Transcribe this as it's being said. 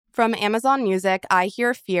From Amazon Music, I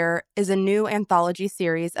Hear Fear is a new anthology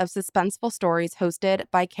series of suspenseful stories hosted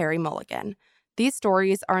by Carey Mulligan. These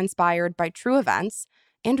stories are inspired by true events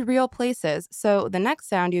and real places, so the next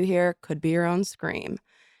sound you hear could be your own scream.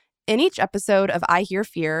 In each episode of I Hear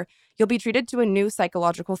Fear, you'll be treated to a new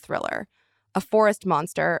psychological thriller, a forest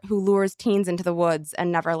monster who lures teens into the woods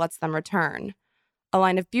and never lets them return, a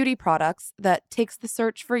line of beauty products that takes the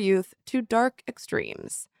search for youth to dark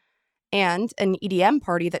extremes, and an EDM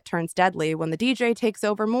party that turns deadly when the DJ takes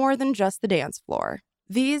over more than just the dance floor.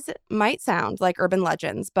 These might sound like urban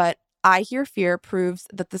legends, but I Hear Fear proves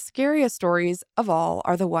that the scariest stories of all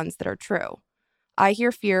are the ones that are true. I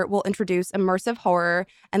Hear Fear will introduce immersive horror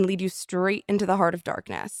and lead you straight into the heart of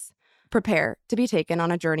darkness. Prepare to be taken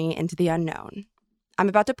on a journey into the unknown. I'm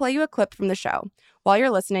about to play you a clip from the show. While you're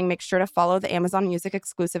listening, make sure to follow the Amazon Music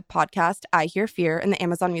exclusive podcast, I Hear Fear, in the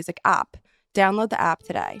Amazon Music app. Download the app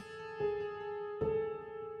today.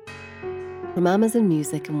 From Amazon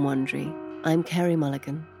Music and Wondery, I'm Carey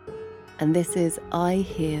Mulligan, and this is I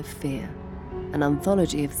Hear Fear, an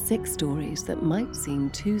anthology of 6 stories that might seem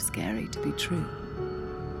too scary to be true.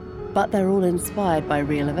 But they're all inspired by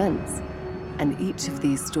real events, and each of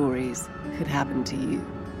these stories could happen to you.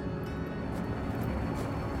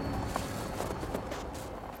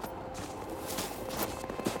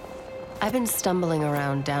 I've been stumbling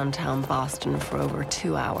around downtown Boston for over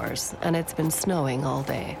 2 hours, and it's been snowing all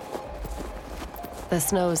day. The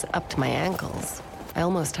snow's up to my ankles. I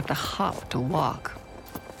almost have to hop to walk.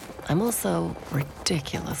 I'm also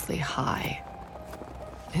ridiculously high.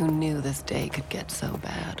 Who knew this day could get so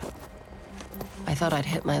bad? I thought I'd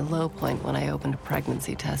hit my low point when I opened a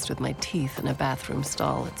pregnancy test with my teeth in a bathroom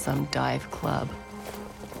stall at some dive club.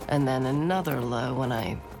 And then another low when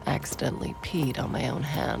I accidentally peed on my own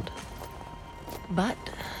hand. But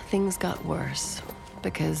things got worse,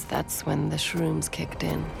 because that's when the shrooms kicked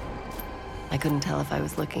in. I couldn't tell if I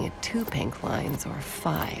was looking at 2 pink lines or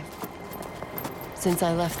 5. Since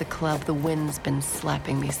I left the club, the wind's been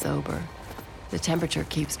slapping me sober. The temperature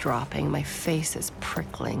keeps dropping, my face is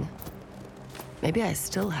prickling. Maybe I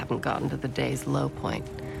still haven't gotten to the day's low point.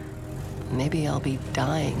 Maybe I'll be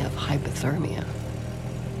dying of hypothermia.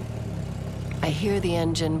 I hear the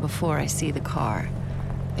engine before I see the car.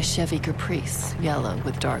 A Chevy Caprice, yellow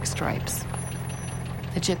with dark stripes.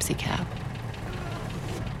 A gypsy cab.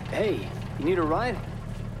 Hey, you need a ride?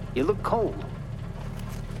 You look cold.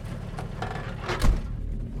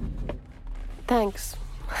 Thanks.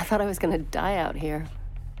 I thought I was gonna die out here.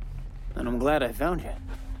 And I'm glad I found you.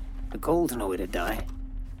 The cold's no way to die.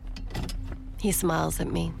 He smiles at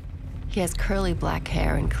me. He has curly black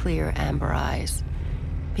hair and clear amber eyes.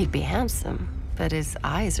 He'd be handsome, but his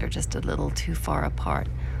eyes are just a little too far apart,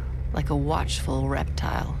 like a watchful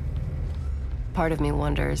reptile. Part of me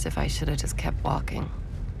wonders if I should have just kept walking.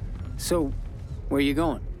 So, where are you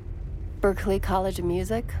going? Berklee College of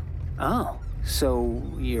Music? Oh, so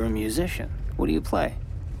you're a musician. What do you play?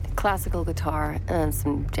 Classical guitar and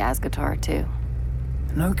some jazz guitar, too.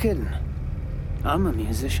 No kidding. I'm a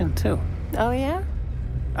musician, too. Oh, yeah?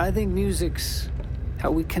 I think music's how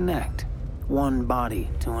we connect, one body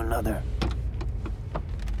to another.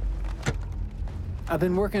 I've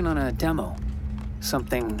been working on a demo,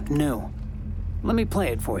 something new. Let me play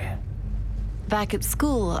it for you. Back at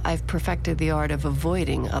school, I've perfected the art of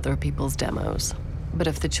avoiding other people's demos. But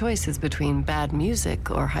if the choice is between bad music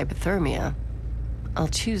or hypothermia, I'll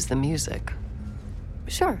choose the music.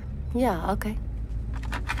 Sure. Yeah, okay.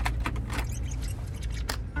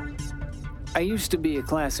 I used to be a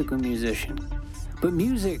classical musician, but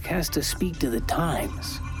music has to speak to the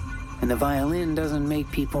times, and the violin doesn't make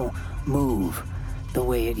people move the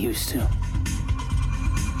way it used to.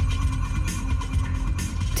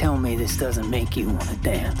 Tell me this doesn't make you want to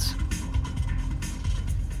dance.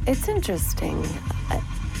 It's interesting.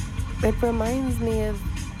 It reminds me of...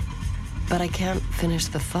 But I can't finish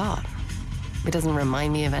the thought. It doesn't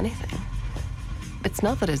remind me of anything. It's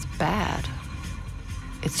not that it's bad.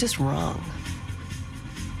 It's just wrong.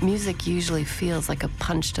 Music usually feels like a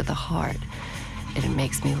punch to the heart. It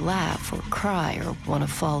makes me laugh or cry or want to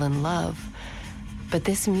fall in love. But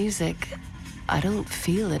this music, I don't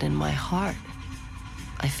feel it in my heart.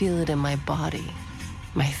 I feel it in my body.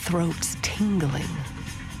 My throat's tingling.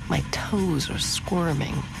 My toes are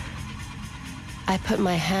squirming. I put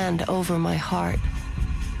my hand over my heart.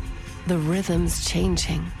 The rhythm's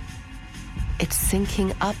changing. It's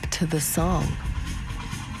syncing up to the song.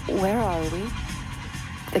 Where are we?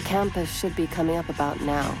 The campus should be coming up about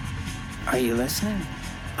now. Are you listening?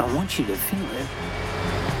 I want you to feel it.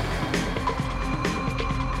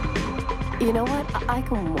 You know what? I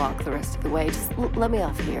can walk the rest of the way. Just let me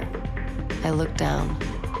off here. I look down.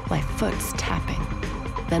 My foot's tapping.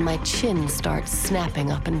 Then my chin starts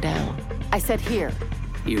snapping up and down. I said here.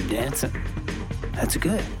 You're dancing. That's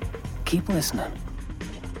good. Keep listening.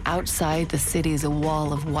 Outside the city's a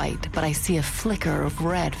wall of white, but I see a flicker of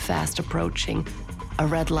red fast approaching. A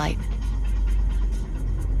red light.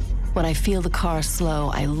 When I feel the car slow,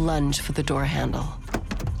 I lunge for the door handle.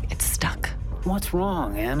 It's stuck. What's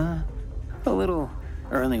wrong, Anna? A little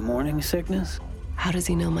early morning sickness? How does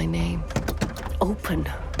he know my name? Open.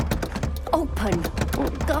 Open. Oh,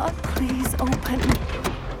 God, please open.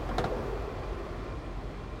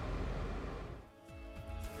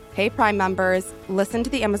 Hey, Prime members, listen to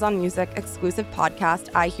the Amazon Music exclusive podcast,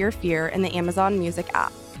 I Hear Fear, in the Amazon Music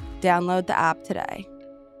app. Download the app today.